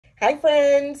Hi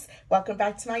friends, welcome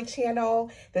back to my channel.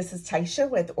 This is Taisha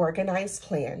with Organized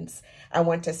Plans. I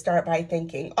want to start by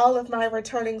thanking all of my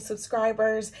returning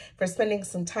subscribers for spending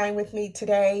some time with me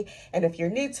today. And if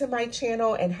you're new to my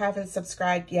channel and haven't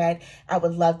subscribed yet, I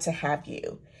would love to have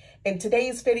you. In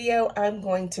today's video, I'm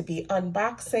going to be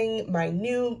unboxing my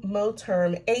new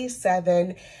Moterm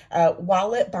A7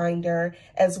 wallet binder,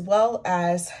 as well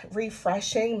as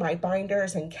refreshing my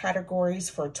binders and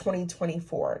categories for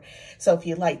 2024. So if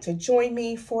you'd like to join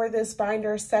me for this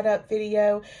binder setup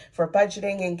video for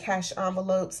budgeting and cash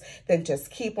envelopes, then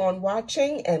just keep on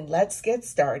watching and let's get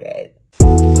started.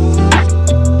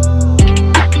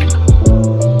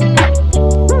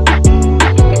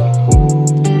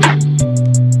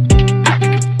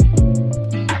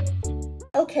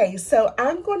 Okay, so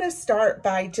I'm going to start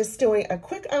by just doing a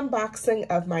quick unboxing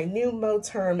of my new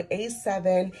Moterm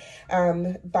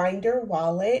A7 binder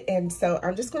wallet. And so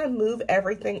I'm just going to move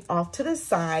everything off to the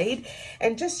side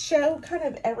and just show kind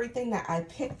of everything that I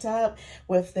picked up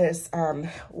with this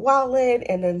wallet,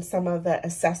 and then some of the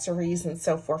accessories and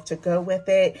so forth to go with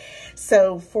it.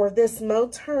 So for this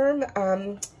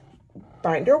Moterm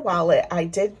binder wallet, I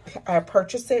did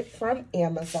purchase it from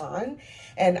Amazon,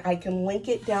 and I can link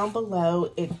it down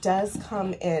below. It does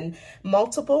come in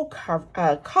multiple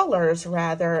colors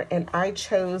rather, and I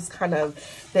chose kind of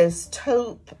this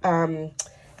taupe kind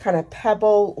of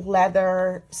pebble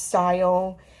leather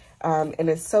style, and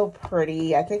it's so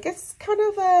pretty. I think it's kind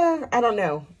of a, I don't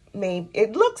know, maybe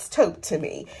it looks taupe to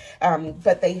me,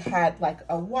 but they had like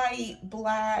a white,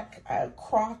 black,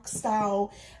 croc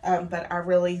style, but I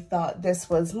really thought this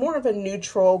was more of a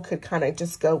neutral, could kind of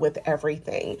just go with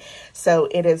everything. So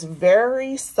it is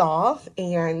very soft,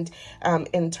 and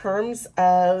in terms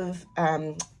of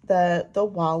the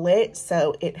wallet,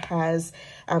 so it has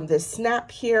this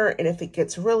snap here, and if it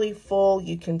gets really full,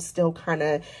 you can still kind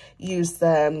of use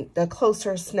the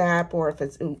closer snap, or if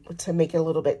it's to make it a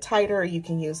little bit tighter, you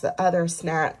can use the other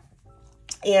snap.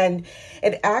 And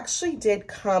it actually did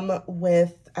come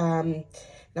with and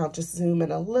I'll just zoom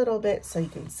in a little bit so you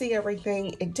can see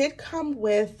everything. It did come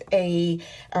with a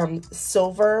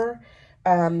silver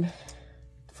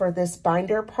for this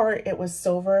binder part. It was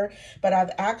silver, but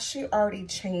I've actually already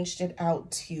changed it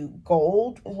out to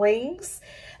gold rings.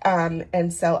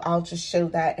 And so I'll just show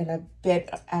that in a bit.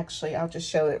 Actually, I'll just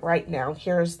show it right now.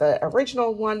 Here's the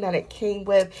original one that it came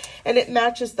with, and it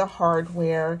matches the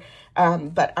hardware.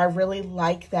 But I really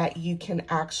like that you can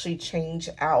actually change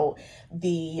out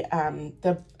the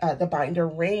binder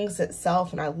rings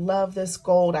itself. And I love this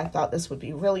gold. I thought this would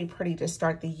be really pretty to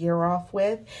start the year off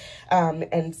with.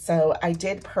 And so I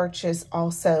did purchase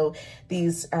also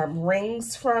these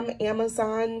rings from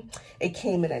Amazon. It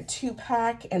came in a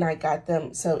 2-pack, and I got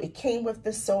them. So it came with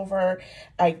the silver.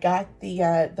 I got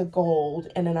the gold,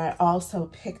 and then I also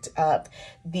picked up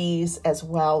these as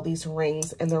well, these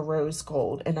rings in the rose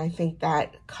gold. And I think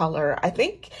that color, I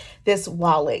think this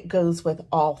wallet goes with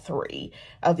all three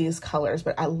of these colors,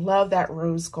 but I love that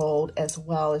rose gold as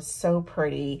well. It's so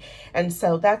pretty. And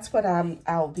so that's what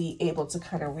I'll be able to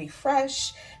kind of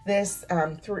refresh this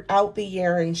throughout the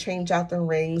year and change out the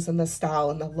rings and the style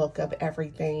and the look of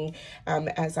everything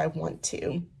as I want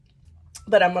to.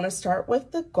 But I'm going to start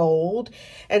with the gold.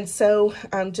 And so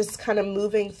I'm just kind of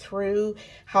moving through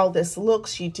how this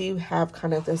looks. You do have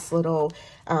kind of this little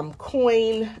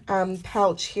coin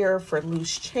pouch here for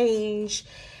loose change,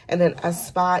 and then a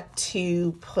spot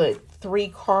to put 3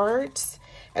 cards,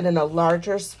 and then a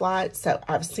larger spot. So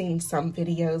I've seen some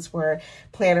videos where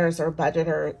planners or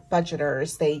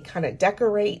budgeters, they kind of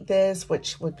decorate this,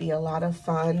 which would be a lot of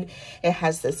fun. It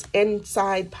has this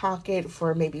inside pocket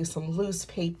for maybe some loose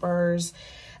papers.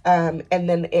 And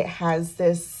then it has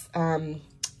this,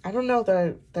 I don't know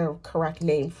the correct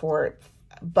name for it,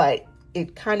 but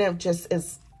it kind of just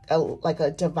is like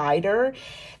a divider,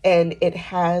 and it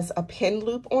has a pin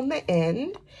loop on the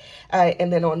end.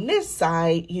 And then on this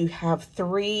side, you have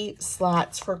 3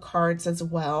 slots for cards as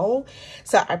well.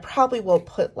 So I probably will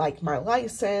put like my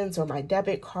license or my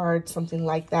debit card, something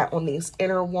like that, on these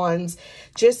inner ones,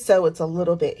 just so it's a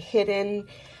little bit hidden.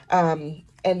 And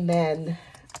then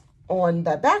on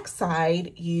the back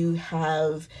side, you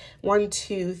have 1,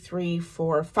 2, 3,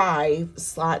 4, 5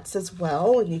 slots as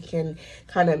well, and you can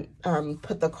kind of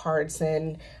put the cards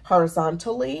in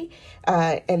horizontally.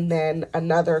 And then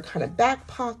another kind of back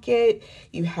pocket.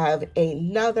 You have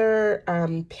another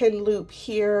pin loop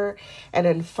here, and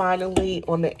then finally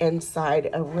on the inside,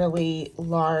 a really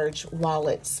large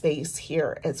wallet space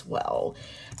here as well.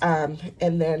 And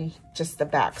then just the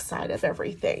back side of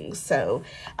everything. So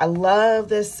I love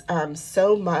this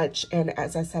so much. And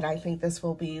as I said, I think this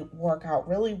will work out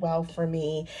really well for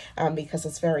me because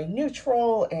it's very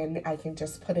neutral and I can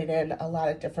just put it in a lot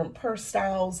of different purse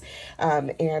styles.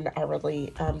 And I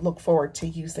really look forward to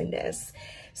using this.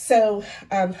 So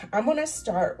I'm going to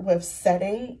start with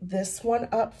setting this one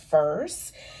up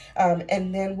first.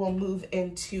 And then we'll move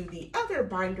into the other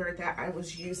binder that I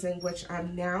was using, which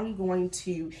I'm now going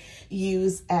to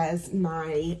use as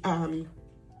my,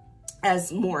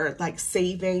 as more like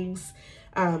savings,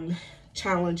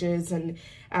 challenges and,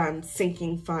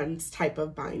 sinking funds type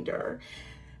of binder.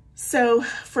 So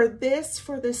for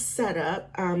this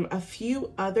setup, a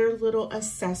few other little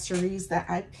accessories that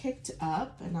I picked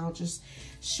up, and I'll just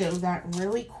show that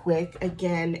really quick.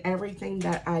 Again, everything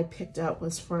that I picked up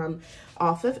was from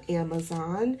off of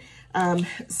Amazon.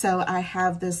 So I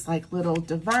have this like little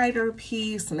divider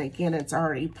piece, and again, it's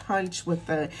already punched with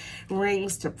the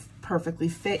rings to perfectly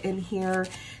fit in here.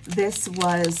 This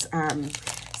was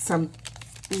some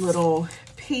little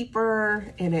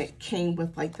paper, and it came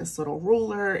with like this little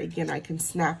ruler. Again, I can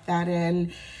snap that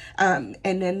in. And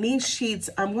then these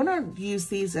sheets, I'm gonna use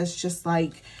these as just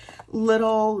like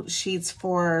little sheets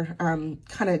for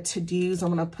kind of to-dos. I'm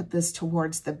gonna put this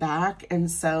towards the back. And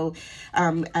so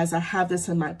as I have this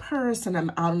in my purse and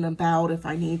I'm out and about, if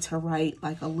I need to write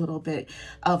like a little bit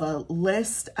of a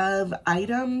list of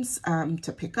items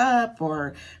to pick up,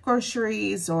 or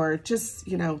groceries, or just,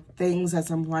 you know, things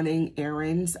as I'm running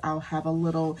errands, I'll have a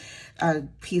little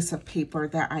piece of paper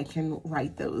that I can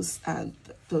write those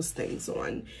things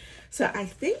on. So I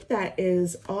think that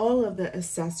is all of the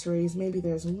accessories. Maybe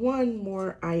there's one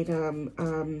more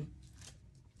item.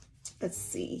 Let's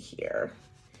see here.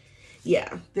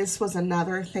 Yeah, this was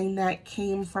another thing that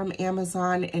came from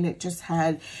Amazon, and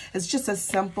it's just a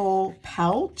simple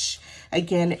pouch.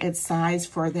 Again, it's size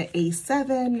for the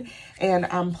A7, and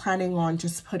I'm planning on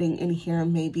just putting in here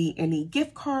maybe any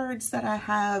gift cards that I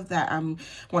have that I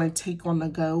want to take on the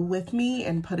go with me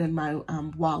and put in my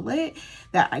wallet,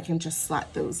 that I can just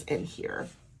slot those in here.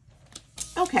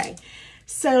 Okay,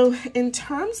 so in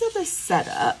terms of the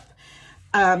setup,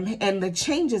 and the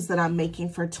changes that I'm making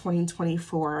for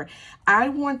 2024, I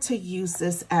want to use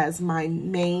this as my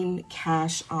main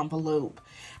cash envelope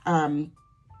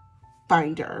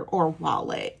binder or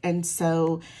wallet. And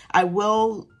so I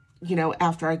will, you know,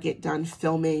 after I get done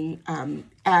filming,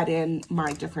 add in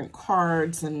my different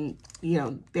cards and, you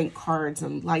know, bank cards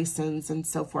and license and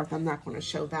so forth. I'm not going to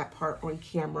show that part on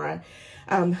camera.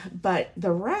 But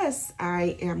the rest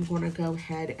I am going to go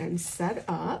ahead and set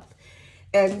up.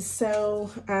 And so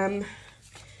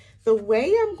the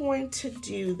way I'm going to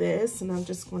do this, and I'm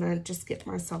just going to get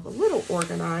myself a little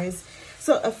organized.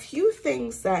 So a few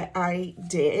things that I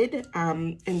did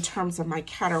in terms of my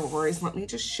categories, let me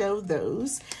just show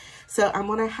those. So I'm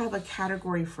going to have a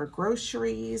category for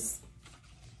groceries.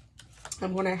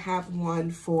 I'm going to have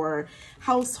one for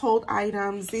household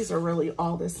items. These are really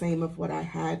all the same of what I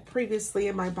had previously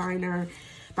in my binder.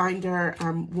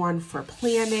 One for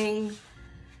planning.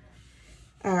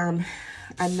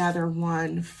 Another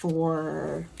one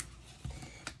for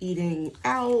eating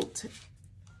out.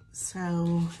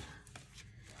 So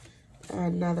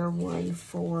another one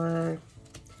for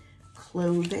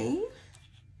clothing.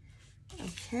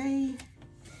 Okay.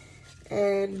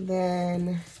 And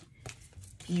then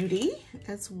beauty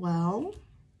as well.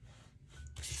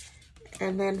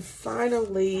 And then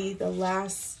finally, the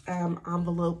last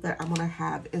envelope that I'm going to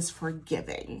have is for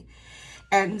giving.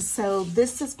 And so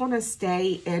this is going to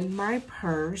stay in my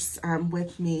purse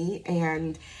with me.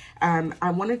 And I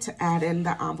wanted to add in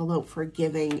the envelope for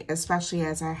giving, especially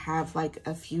as I have like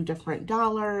a few different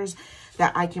dollars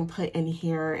that I can put in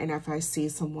here. And if I see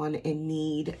someone in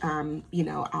need, you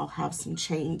know, I'll have some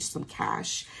change, some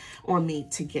cash on me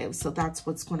to give. So that's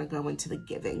what's going to go into the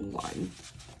giving one.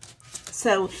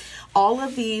 So all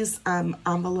of these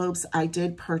envelopes I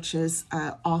did purchase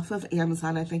off of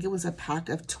Amazon. I think it was a pack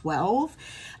of 12.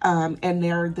 And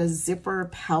they're the zipper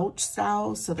pouch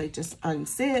style. So they just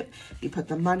unzip, you put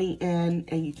the money in,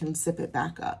 and you can zip it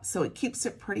back up. So it keeps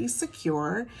it pretty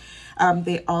secure.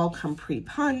 They all come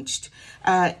pre-punched.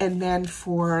 And then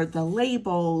for the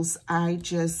labels, I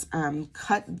just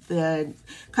cut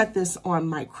this on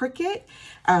my Cricut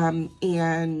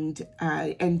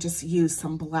and just use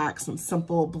some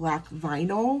simple black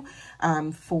vinyl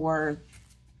for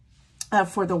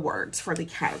the words, for the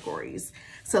categories.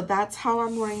 So that's how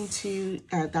I'm going to,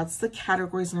 that's the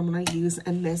categories I'm going to use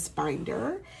in this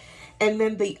binder. And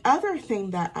then the other thing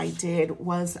that I did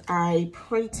was I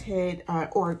printed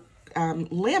or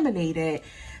laminated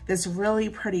this really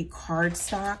pretty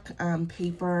cardstock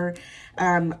paper.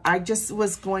 I just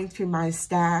was going through my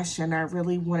stash and I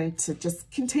really wanted to just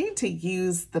continue to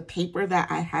use the paper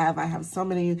that I have. I have so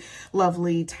many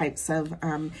lovely types of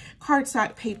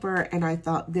cardstock paper, and I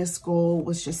thought this gold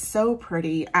was just so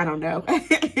pretty. I don't know.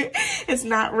 It's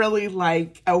not really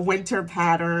like a winter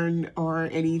pattern or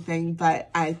anything, but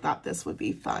I thought this would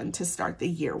be fun to start the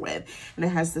year with. And it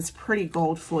has this pretty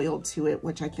gold foil to it,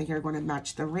 which I think are going to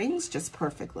match the rings just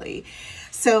perfectly.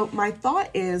 So my thought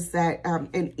is that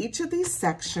in each of these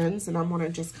sections, and I'm going to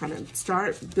just kind of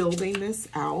start building this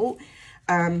out,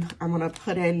 I'm going to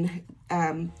put in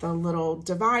the little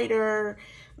divider,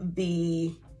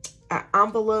 the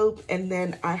envelope, and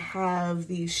then I have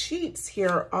these sheets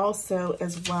here also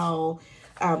as well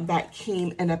that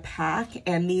came in a pack,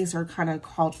 and these are kind of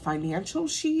called financial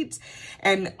sheets,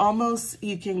 and almost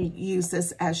you can use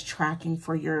this as tracking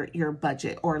for your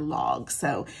budget or log.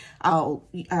 So I'll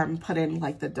put in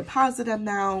like the deposit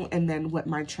amount, and then what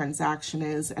my transaction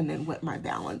is, and then what my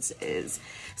balance is.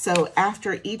 So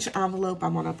after each envelope,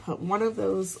 I'm going to put one of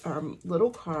those little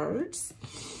cards.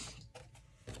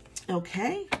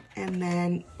 Okay, and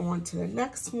then on to the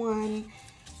next one,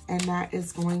 and that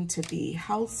is going to be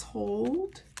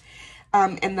household.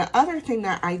 And the other thing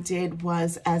that I did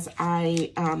was, as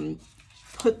I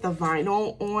put the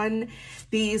vinyl on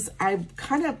these, I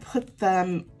kind of put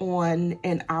them on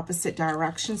in opposite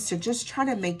directions to just try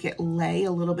to make it lay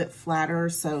a little bit flatter.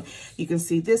 So you can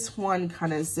see this one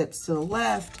kind of zips to the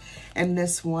left, and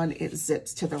this one, it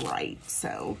zips to the right.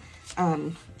 So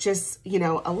just, you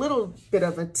know, a little bit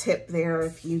of a tip there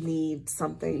if you need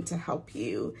something to help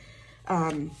you,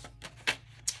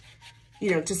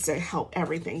 you know, just to help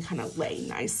everything kind of lay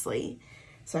nicely.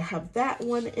 So I have that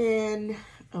one in,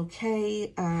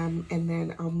 okay, and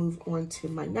then I'll move on to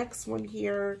my next one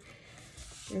here,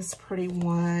 this pretty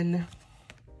one.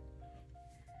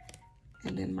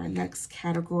 And then my next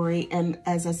category, and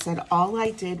as I said, all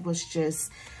I did was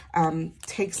just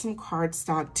take some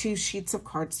cardstock, 2 sheets of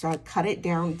cardstock, cut it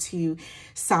down to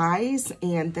size,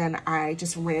 and then I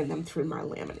just ran them through my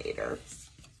laminator.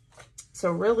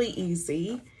 So really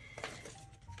easy.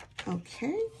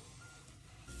 Okay.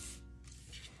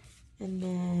 And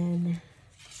then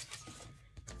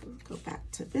we'll go back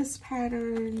to this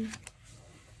pattern.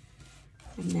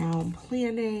 And now I'm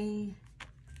planning.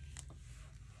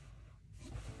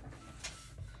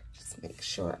 Just make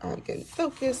sure I'm getting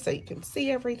focused so you can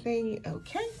see everything.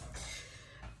 Okay.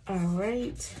 All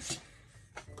right.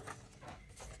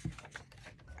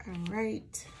 All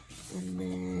right. And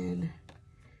then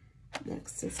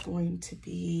next is going to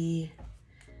be,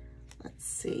 let's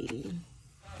see,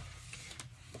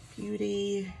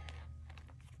 beauty.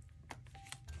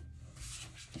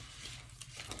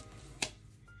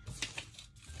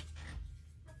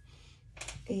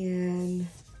 And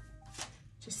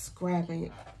just grabbing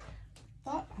it.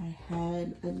 Thought I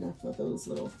had enough of those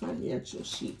little financial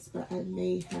sheets, but I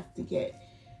may have to get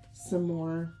some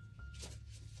more.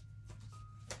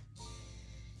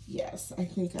 Yes, I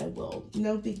think I will.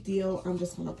 No big deal. I'm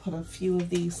just going to put a few of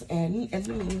these in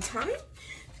the meantime.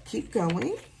 Keep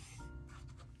going.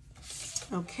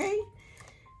 Okay.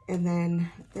 And then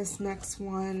this next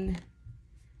one.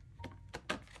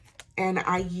 And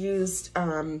I used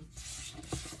a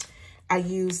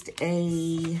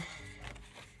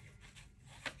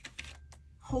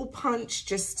hole punch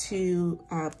just to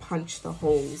punch the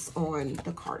holes on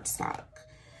the cardstock,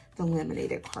 the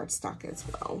laminated cardstock as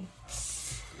well.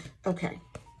 Okay,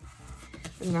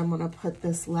 and I'm gonna put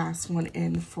this last one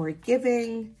in for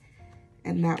giving,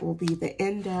 and that will be the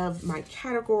end of my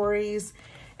categories.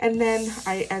 And then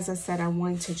as I said, I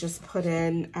wanted to just put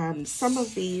in some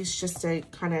of these just to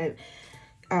kind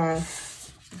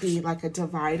of be like a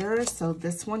divider. So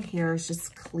this one here is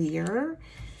just clear.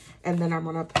 And then I'm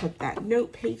gonna put that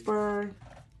note paper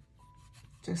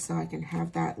just so I can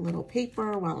have that little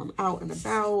paper while I'm out and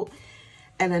about.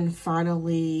 And then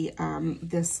finally,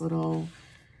 this little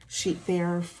sheet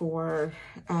there for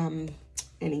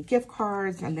any gift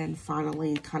cards. And then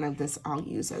finally, kind of this I'll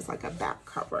use as like a back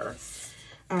cover.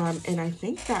 And I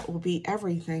think that will be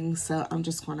everything. So I'm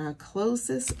just gonna close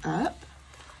this up.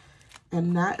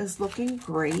 And that is looking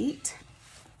great.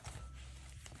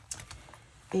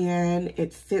 And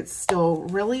it fits still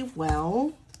really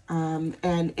well.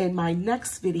 And in my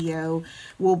next video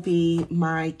will be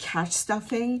my cash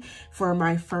stuffing for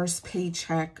my first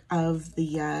paycheck of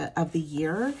the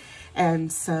year.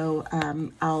 And so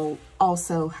I'll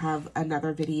also have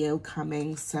another video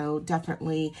coming, so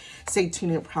definitely stay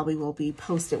tuned. It probably will be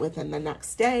posted within the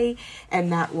next day,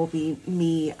 and that will be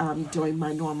me doing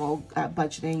my normal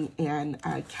budgeting and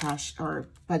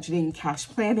budgeting, cash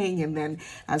planning, and then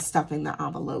stuffing the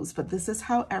envelopes. But this is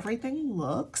how everything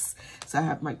looks. So I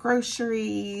have my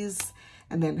groceries,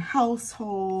 and then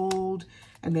household,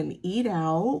 and then eat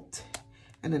out,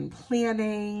 and then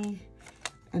planning,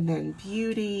 and then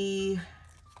beauty,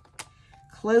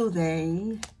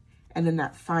 clothing, and then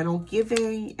that final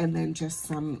giving, and then just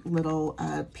some little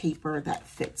paper that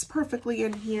fits perfectly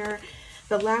in here.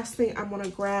 The last thing I'm gonna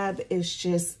grab is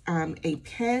just a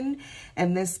pen,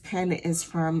 and this pen is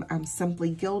from Simply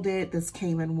Gilded. This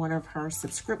came in one of her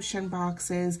subscription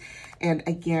boxes, and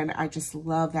again, I just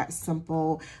love that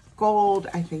simple gold.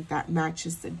 I think that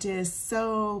matches the disc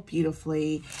so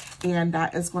beautifully, and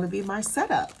that is going to be my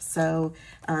setup. So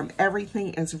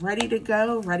everything is ready to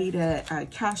go, ready to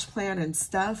cash plan and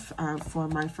stuff for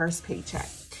my first paycheck.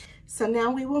 So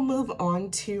now we will move on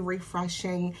to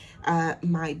refreshing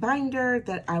my binder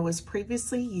that I was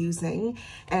previously using,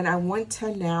 and I want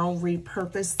to now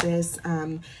repurpose this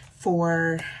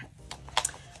for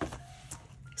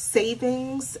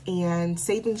savings and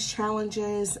savings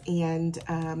challenges and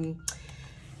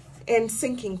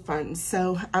sinking funds.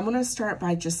 So I'm going to start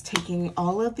by just taking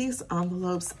all of these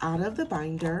envelopes out of the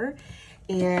binder,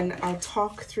 and I'll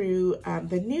talk through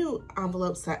the new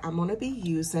envelopes that I'm going to be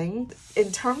using. In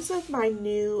terms of my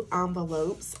new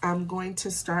envelopes, I'm going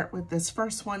to start with this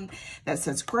first one that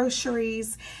says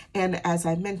groceries. And as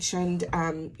I mentioned,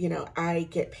 you know, I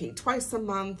get paid twice a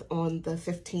month on the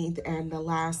 15th and the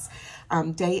last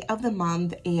day of the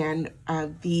month. And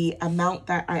the amount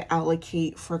that I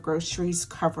allocate for groceries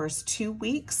covers 2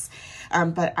 weeks.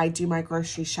 But I do my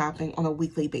grocery shopping on a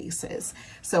weekly basis.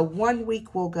 So 1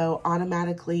 week will go automatically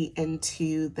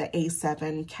into the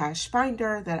A7 cash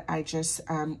binder that I just,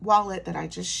 wallet that I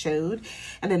just showed.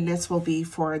 And then this will be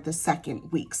for the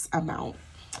second week's amount.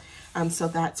 So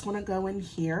that's gonna go in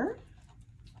here.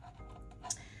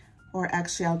 Or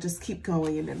actually, I'll just keep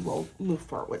going and then we'll move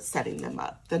forward with setting them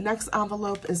up. The next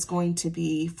envelope is going to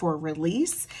be for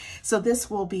release. So this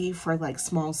will be for like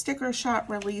small sticker shop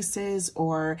releases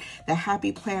or the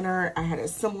Happy Planner. I had a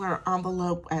similar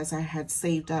envelope as I had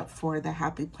saved up for the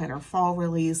Happy Planner fall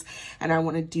release. And I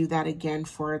want to do that again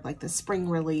for like the spring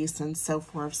release and so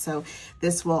forth. So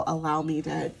this will allow me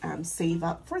to save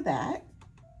up for that.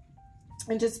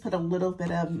 And just put a little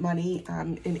bit of money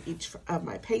in each of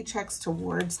my paychecks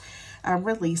towards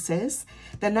releases.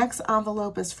 The next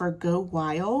envelope is for Go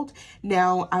Wild.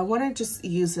 Now, I want to just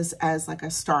use this as like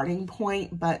a starting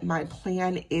point, but my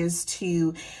plan is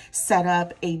to set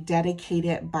up a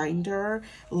dedicated binder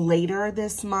later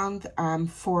this month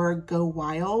for Go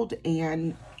Wild,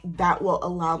 and that will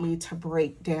allow me to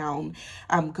break down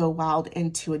Go Wild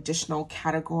into additional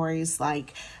categories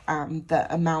like the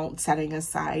amount setting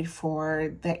aside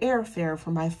for the airfare for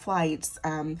my flights,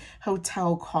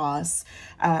 hotel costs,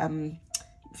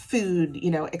 food,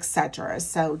 you know, etc.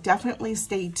 So definitely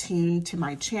stay tuned to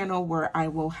my channel where I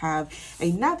will have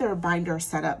another binder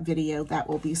setup video that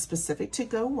will be specific to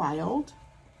Go Wild.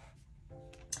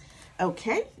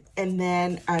 Okay. And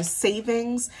then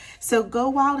savings. So Go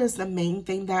Wild is the main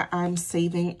thing that I'm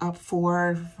saving up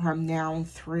for from now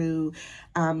through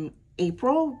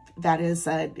April. That is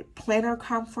a planner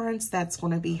conference that's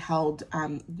going to be held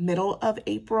middle of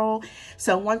April.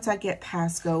 So once I get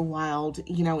past Go Wild,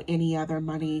 you know, any other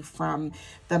money from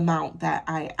the amount that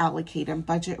I allocate and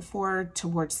budget for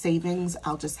towards savings,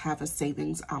 I'll just have a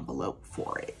savings envelope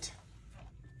for it.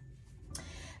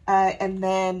 And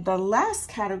then the last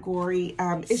category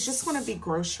is just going to be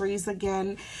groceries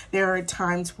again. There are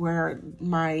times where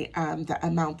my the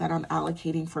amount that I'm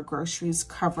allocating for groceries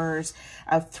covers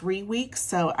 3 weeks.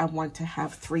 So I want to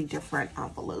have 3 different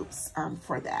envelopes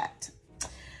for that.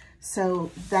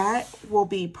 So that will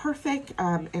be perfect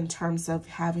in terms of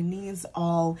having these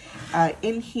all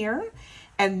in here.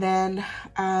 And then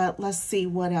let's see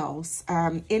what else.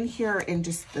 In here in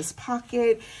just this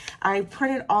pocket, I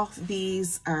printed off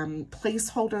these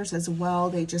placeholders as well.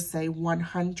 They just say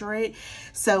 100.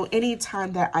 So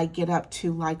anytime that I get up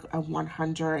to like a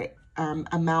 100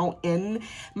 amount in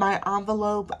my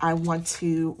envelope, I want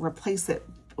to replace it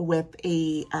with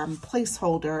a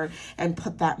placeholder and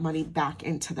put that money back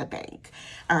into the bank.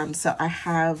 So I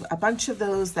have a bunch of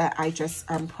those that I just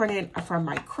printed from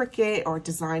my Cricut or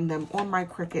designed them on my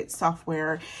Cricut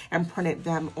software and printed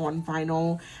them on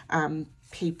vinyl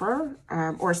paper,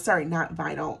 or sorry, not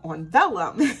vinyl, on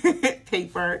vellum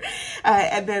paper.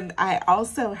 And then I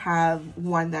also have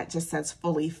one that just says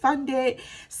fully funded.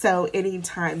 So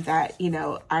anytime that, you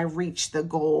know, I reach the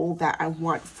goal that I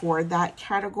want for that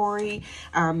category,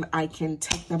 I can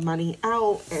take the money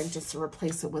out and just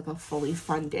replace it with a fully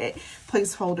funded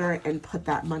placeholder and put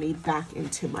that money back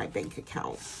into my bank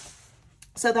account.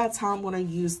 So that's how I'm going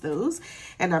to use those.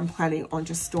 And I'm planning on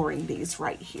just storing these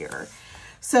right here.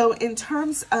 So in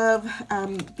terms of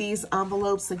these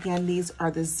envelopes, again, these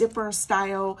are the zipper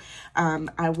style.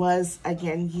 I was,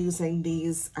 again, using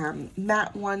these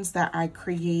matte ones that I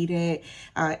created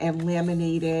and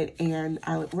laminated, and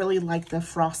I really like the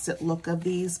frosted look of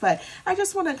these, but I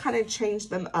just want to kind of change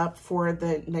them up for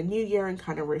the new year and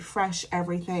kind of refresh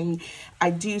everything. I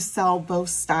do sell both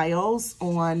styles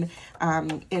on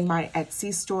in my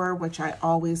Etsy store, which I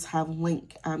always have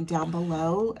linked down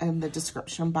below in the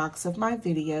description box of my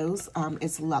videos.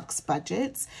 It's Luxe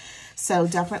Budgets. So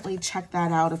definitely check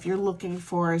that out. If you're looking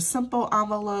for simple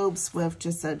envelopes with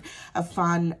just a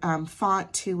fun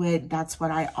font to it, that's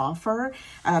what I offer.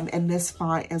 And this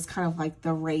font is kind of like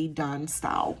the Ray Dunn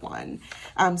style one.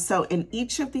 So in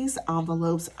each of these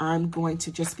envelopes, I'm going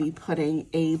to just be putting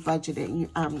a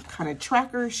budgeting kind of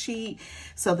tracker sheet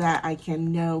so that I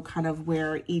can know kind of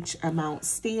where each amount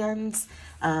stands.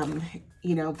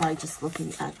 You know, by just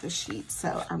looking at the sheet.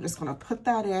 So I'm just going to put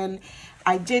that in.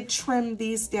 I did trim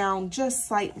these down just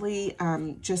slightly,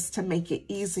 just to make it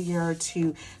easier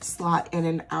to slot in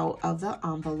and out of the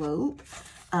envelope.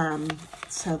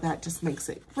 So that just makes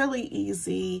it really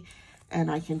easy, and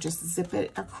I can just zip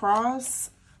it across.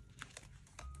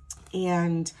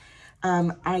 And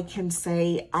I can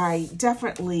say I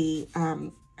definitely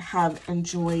have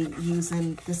enjoyed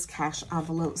using this cash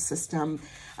envelope system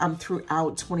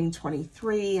throughout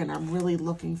 2023, and I'm really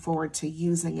looking forward to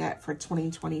using it for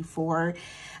 2024.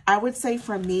 I would say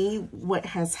for me, what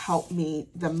has helped me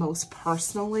the most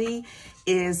personally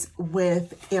is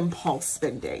with impulse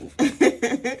spending.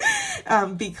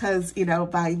 Because, you know,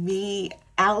 by me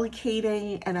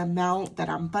allocating an amount that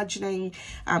I'm budgeting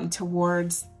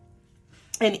towards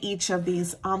in each of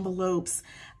these envelopes,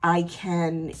 I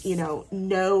can, you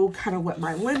know kind of what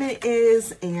my limit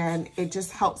is, and it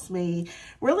just helps me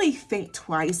really think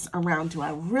twice around, do I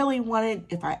really want it?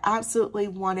 If I absolutely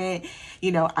want it,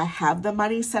 you know, I have the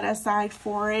money set aside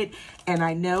for it, and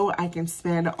I know I can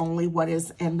spend only what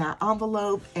is in that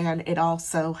envelope. And it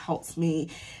also helps me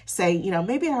say, you know,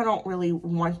 maybe I don't really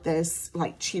want this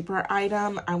like cheaper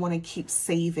item. I want to keep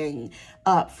saving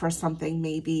up for something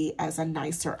maybe as a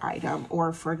nicer item,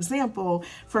 or for example,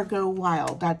 for Go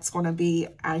Wild. That's going to be,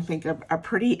 I think, a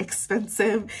pretty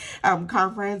expensive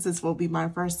conference. This will be my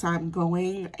first time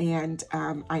going, and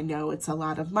I know it's a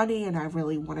lot of money, and I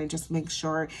really want to just make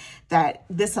sure that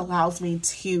this allows me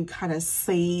to kind of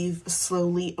save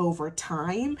slowly over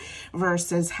time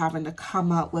versus having to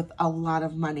come up with a lot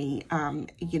of money,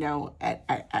 you know,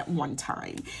 at one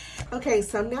time. Okay,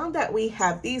 so now that we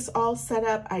have these all set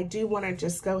up, I do want to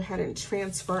just go ahead and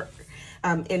transfer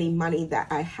any money that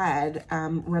I had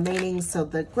remaining. So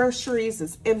the groceries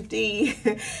is empty,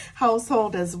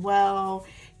 household as well.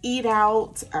 Eat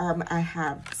out, I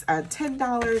have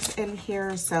 $10 in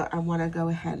here, so I want to go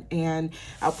ahead and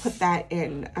I'll put that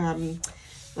in.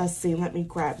 Let's see, let me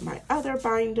grab my other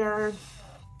binder,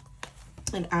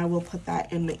 and I will put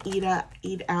that in the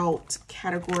eat out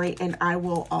category, and I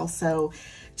will also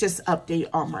just update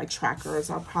all my trackers.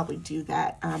 I'll probably do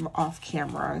that off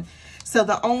camera. So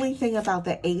the only thing about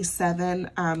the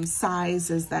A7 size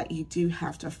is that you do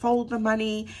have to fold the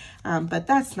money, but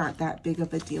that's not that big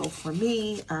of a deal for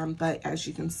me. But as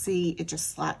you can see, it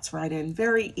just slots right in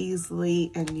very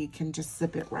easily, and you can just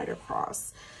zip it right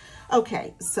across.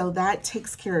 Okay, so that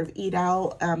takes care of eat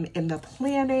out. In the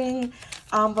planning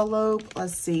envelope,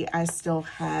 let's see, I still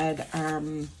had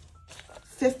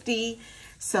 50.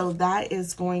 So that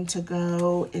is going to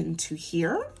go into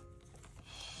here.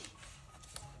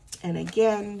 And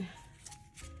again,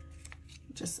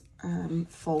 just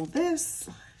fold this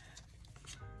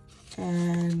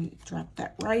and drop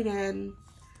that right in.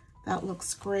 That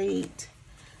looks great.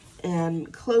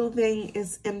 And clothing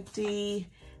is empty.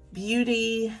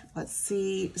 Beauty, let's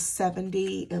see,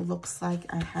 70, it looks like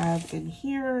I have in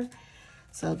here.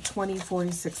 So 20,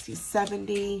 40, 60,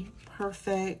 70,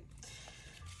 perfect.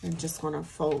 I'm just gonna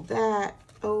fold that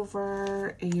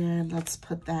over, and let's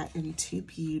put that into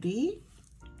beauty.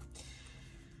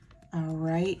 All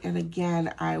right, and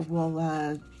again, I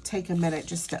will take a minute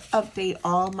just to update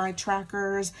all my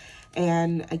trackers.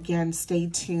 And again, stay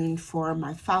tuned for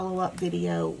my follow-up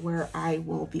video where I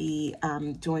will be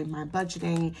doing my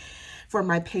budgeting for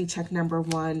my paycheck number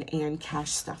 1 and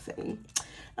cash stuffing.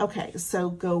 Okay, so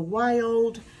Go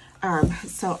Wild.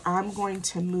 So I'm going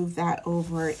to move that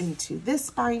over into this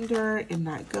binder in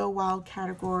that Go Wild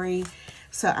category.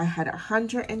 So I had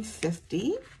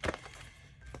 150.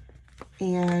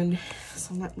 And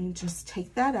so let me just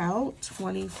take that out.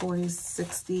 20, 40,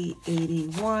 60,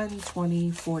 81, 20,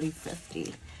 40,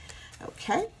 50.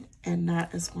 Okay, and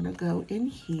that is going to go in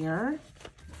here.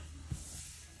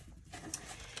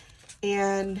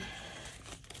 And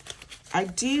I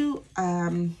do,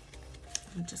 let me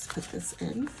just put this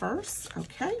in first.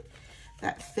 Okay,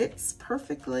 that fits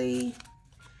perfectly.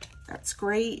 That's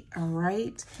great. All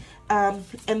right. And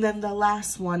then the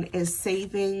last one is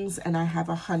savings, and I have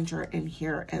 100 in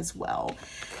here as well.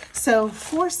 So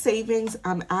for savings,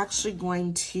 I'm actually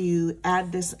going to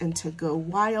add this into Go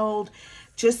Wild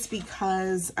just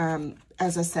because,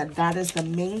 as I said, that is the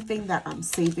main thing that I'm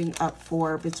saving up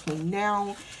for between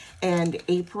now and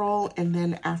April, and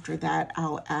then after that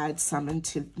I'll add some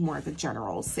into more of the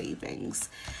general savings.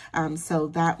 So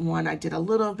that one I did a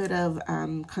little bit of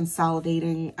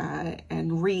consolidating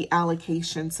and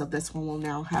reallocation, so this one will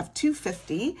now have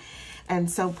 250, and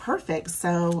so perfect.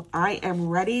 So I am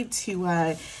ready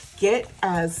to get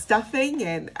stuffing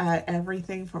and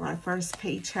everything for my first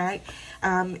paycheck.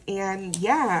 And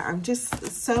yeah, I'm just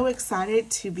so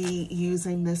excited to be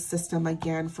using this system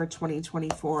again for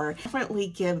 2024. Definitely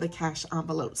give the cash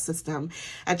envelope system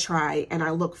a try, and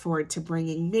I look forward to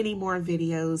bringing many more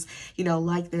videos, you know,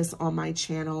 like this on my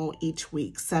channel each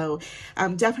week. So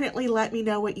definitely let me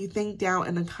know what you think down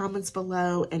in the comments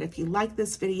below. And if you like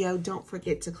this video, don't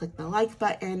forget to click the like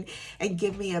button and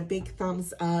give me a big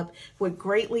thumbs up. Would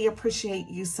greatly appreciate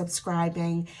you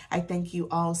subscribing. I thank you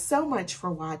all so much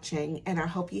for watching, and I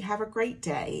hope you have a great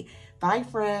day. Bye,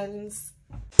 friends.